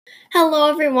Hello,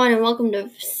 everyone, and welcome to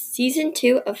Season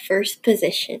 2 of First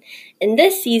Position. In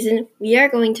this season, we are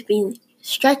going to be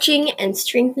stretching and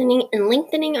strengthening and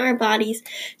lengthening our bodies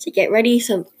to get ready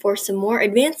for some more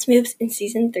advanced moves in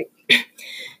Season 3.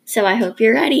 So I hope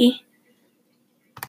you're ready.